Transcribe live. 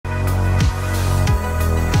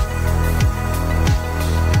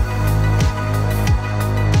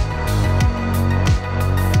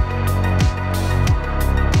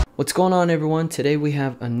What's going on, everyone? Today we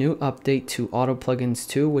have a new update to Autoplugins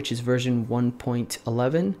 2, which is version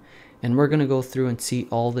 1.11, and we're going to go through and see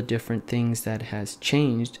all the different things that has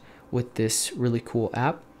changed with this really cool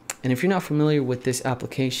app. And if you're not familiar with this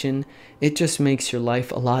application, it just makes your life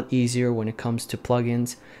a lot easier when it comes to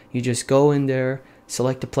plugins. You just go in there,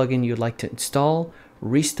 select the plugin you'd like to install,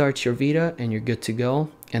 restart your Vita, and you're good to go.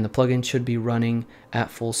 And the plugin should be running at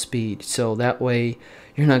full speed. So that way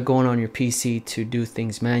you're not going on your PC to do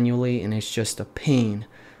things manually, and it's just a pain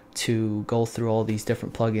to go through all these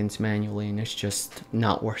different plugins manually, and it's just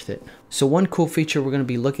not worth it. So one cool feature we're going to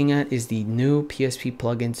be looking at is the new Psp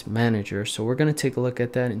Plugins Manager. So we're going to take a look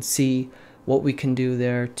at that and see what we can do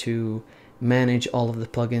there to manage all of the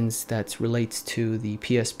plugins that relates to the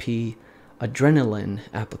PSP Adrenaline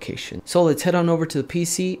application. So let's head on over to the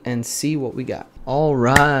PC and see what we got. All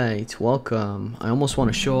right, welcome. I almost want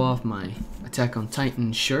to show off my Attack on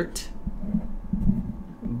Titan shirt,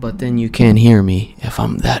 but then you can't hear me if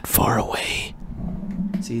I'm that far away.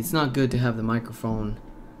 See, it's not good to have the microphone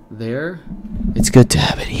there. It's good to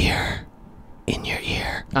have it here in your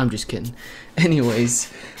ear. I'm just kidding.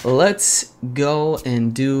 Anyways, let's go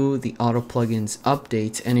and do the Autoplugins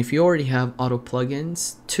update. And if you already have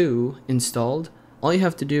Autoplugins 2 installed, all you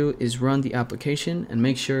have to do is run the application and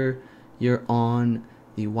make sure you're on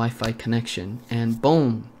the Wi-Fi connection, and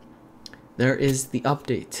boom, there is the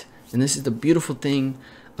update. And this is the beautiful thing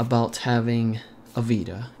about having a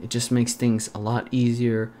Vita. It just makes things a lot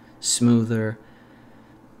easier, smoother.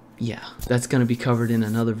 Yeah, that's going to be covered in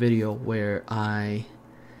another video where I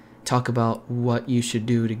talk about what you should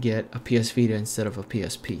do to get a PS Vita instead of a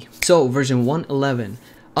PSP. So version 1.11,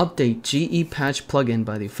 update GE patch plugin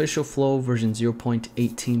by the official flow version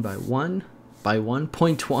 0.18 by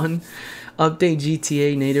 1.1, update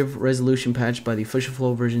GTA native resolution patch by the official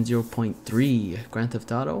flow version 0.3, Grand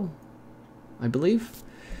Theft Auto, I believe.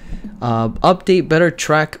 Update better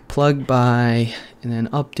track plug by, and then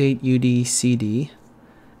update UDCD.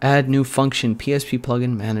 Add new function Psp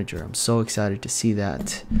Plugin Manager. I'm so excited to see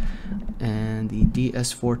that. And the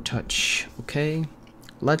DS4 Touch. Okay,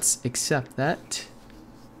 let's accept that.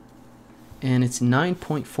 And it's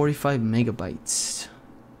 9.45 megabytes.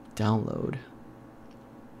 Download.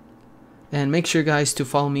 And make sure, guys, to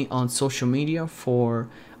follow me on social media for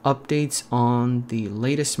updates on the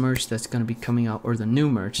latest merch that's going to be coming out, or the new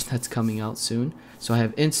merch that's coming out soon. So I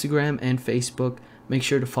have Instagram and Facebook. Make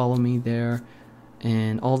sure to follow me there.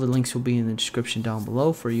 And all the links will be in the description down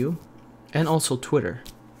below for you. And also Twitter.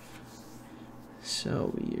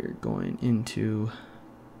 So we are going into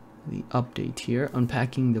the update here,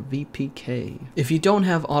 unpacking the VPK. If you don't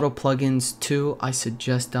have Autoplugins 2, I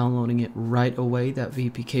suggest downloading it right away. That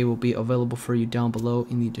VPK will be available for you down below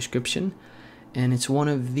in the description. And it's one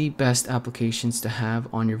of the best applications to have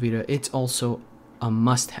on your Vita. It's also a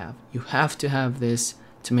must-have. You have to have this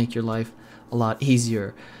to make your life a lot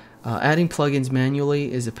easier. Adding plugins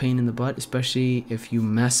manually is a pain in the butt, especially if you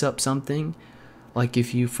mess up something. Like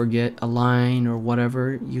if you forget a line or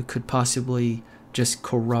whatever, you could possibly just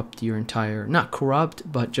corrupt your entire, not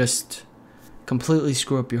corrupt, but just completely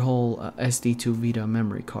screw up your whole SD2 Vita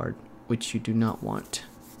memory card, which you do not want.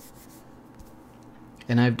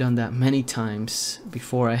 And I've done that many times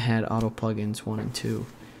before I had Autoplugins 1 and 2.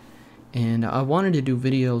 And I wanted to do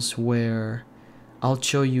videos where I'll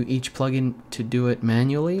show you each plugin to do it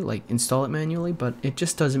manually, like install it manually, but it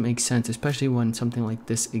just doesn't make sense, especially when something like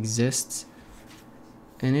this exists.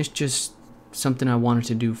 And it's just something I wanted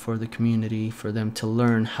to do for the community, for them to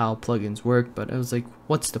learn how plugins work, but I was like,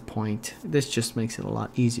 what's the point? This just makes it a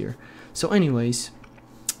lot easier. So anyways,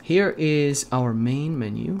 here is our main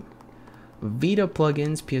menu. Vita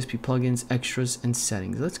plugins, Psp plugins, extras, and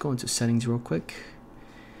settings. Let's go into settings real quick.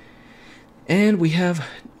 And we have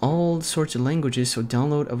all sorts of languages, so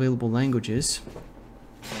download available languages.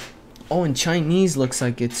 Oh, and Chinese looks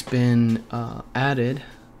like it's been added.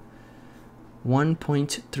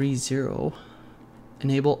 1.30.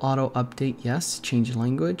 Enable auto update, yes. Change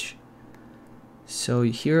language. So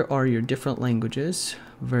here are your different languages.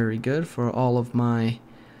 Very good for all of my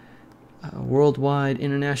worldwide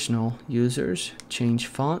international users. Change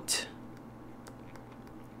font.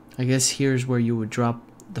 I guess here's where you would drop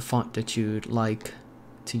the font that you'd like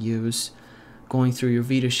to use. Going through your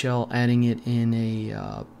Vita shell, adding it in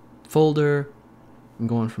a folder, and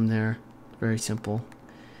going from there. Very simple.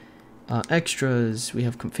 Extras, we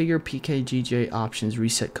have configure pkgj options,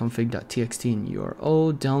 reset config.txt and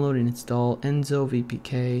URO, download and install Enzo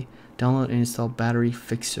VPK, download and install battery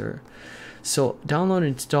fixer. So download and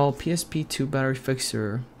install PSP2 battery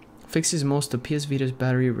fixer fixes most of PS Vita's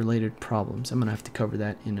battery related problems. I'm gonna have to cover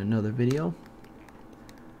that in another video.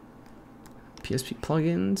 Psp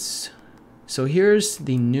Plugins. So here's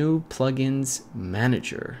the new plugins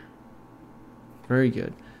manager. Very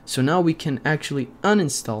good. So now we can actually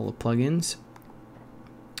uninstall the plugins.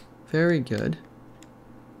 Very good.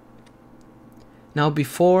 Now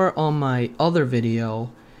before, on my other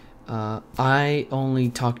video, I only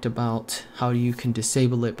talked about how you can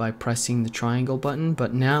disable it by pressing the triangle button,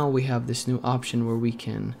 but now we have this new option where we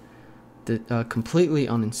can completely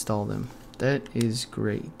uninstall them. That is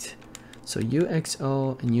great. So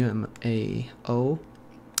UXO and UMAO.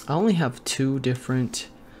 I only have 2 different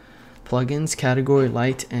plugins, Category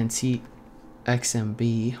Light and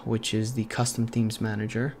CXMB, which is the custom themes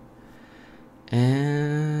manager.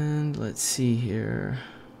 And let's see here.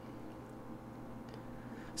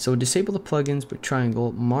 So disable the plugins with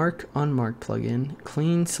triangle, mark unmarked plugin,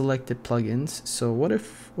 clean selected plugins. So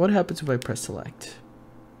what happens if I press select?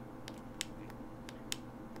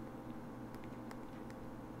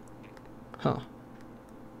 Huh.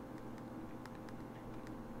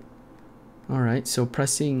 Alright, so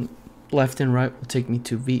pressing left and right will take me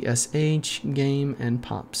to VSH, game, and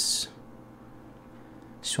pops.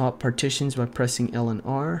 Swap partitions by pressing L and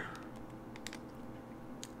R.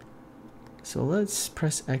 So let's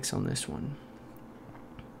press X on this one.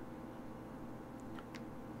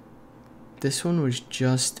 This one was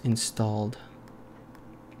just installed.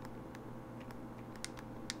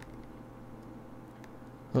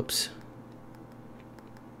 Oops.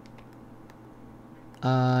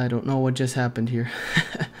 I don't know what just happened here.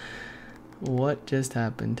 What just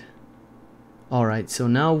happened? Alright, so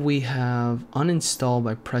now we have uninstall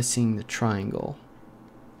by pressing the triangle.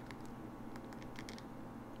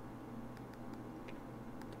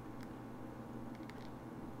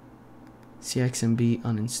 CXMB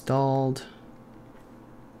uninstalled.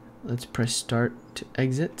 Let's press start to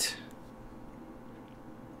exit.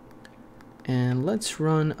 And let's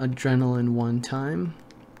run Adrenaline one time.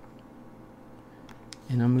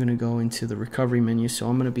 And I'm going to go into the recovery menu. So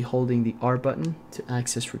I'm going to be holding the R button to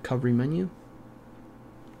access recovery menu.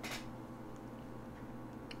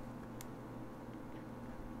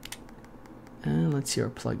 And let's see our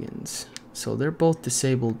plugins. So they're both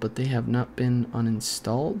disabled, but they have not been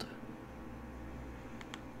uninstalled.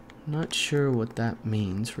 Not sure what that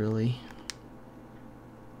means really.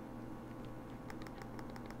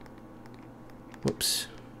 Whoops.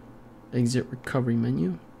 Exit recovery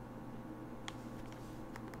menu.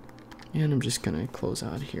 And I'm just gonna close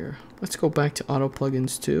out here. Let's go back to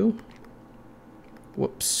Autoplugins 2.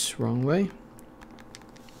 Whoops, wrong way.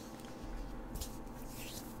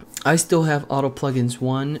 I still have Autoplugins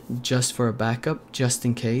 1 just for a backup, just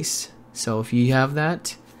in case. So if you have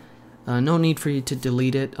that, no need for you to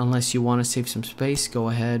delete it unless you want to save some space. Go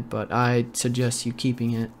ahead, but I suggest you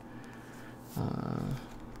keeping it.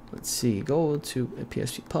 Let's see, go to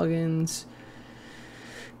Psp Plugins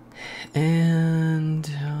and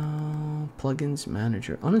Plugins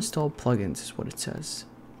Manager. Uninstall plugins is what it says.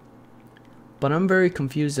 But I'm very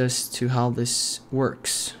confused as to how this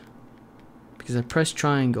works, because I press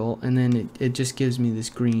triangle and then it just gives me this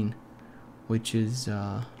green, which is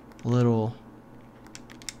a little.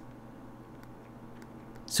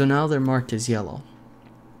 So now they're marked as yellow.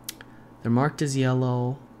 They're marked as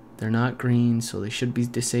yellow. They're not green, so they should be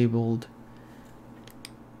disabled.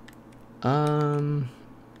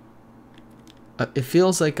 It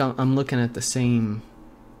feels like I'm looking at the same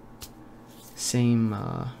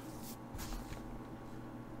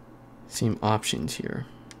options here.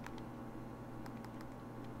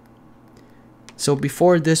 So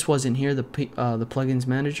before this wasn't here, the plugins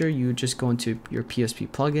manager, you would just go into your Psp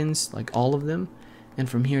plugins, like all of them, and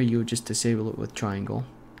from here you would just disable it with triangle,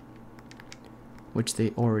 which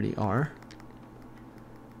they already are.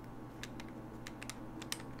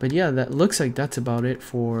 But yeah, that looks like that's about it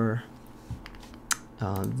for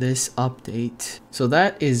this update. So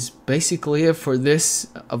that is basically it for this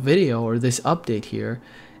video, or this update here,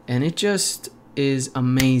 and it just is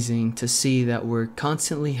amazing to see that we're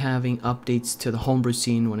constantly having updates to the homebrew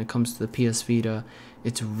scene when it comes to the PS Vita.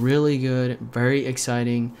 It's really good, very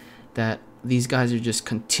exciting that these guys are just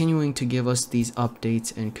continuing to give us these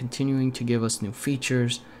updates and continuing to give us new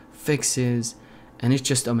features, fixes, and it's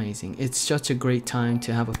just amazing. It's such a great time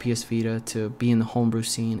to have a PS Vita, to be in the homebrew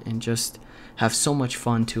scene and just have so much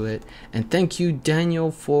fun to it. And thank you,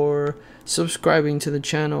 Daniel, for subscribing to the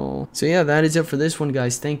channel. So yeah, that is it for this one,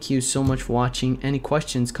 guys. Thank you so much for watching. Any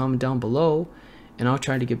questions, comment down below and I'll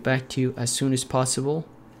try to get back to you as soon as possible.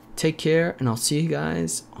 Take care, and I'll see you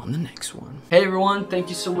guys on the next one. Hey everyone, thank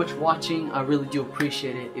you so much for watching. I really do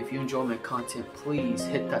appreciate it. If you enjoy my content, please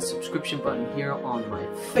hit that subscription button here on my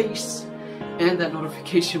face. and that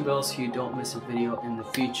notification bell so you don't miss a video in the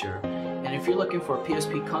future. And if you're looking for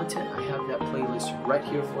PSP content, I have that playlist right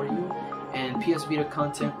here for you, and PS Vita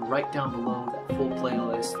content right down below, that full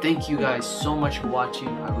playlist. Thank you guys so much for watching.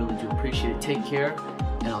 I really do appreciate it. Take care,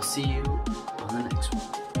 and I'll see you on the next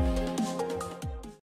one.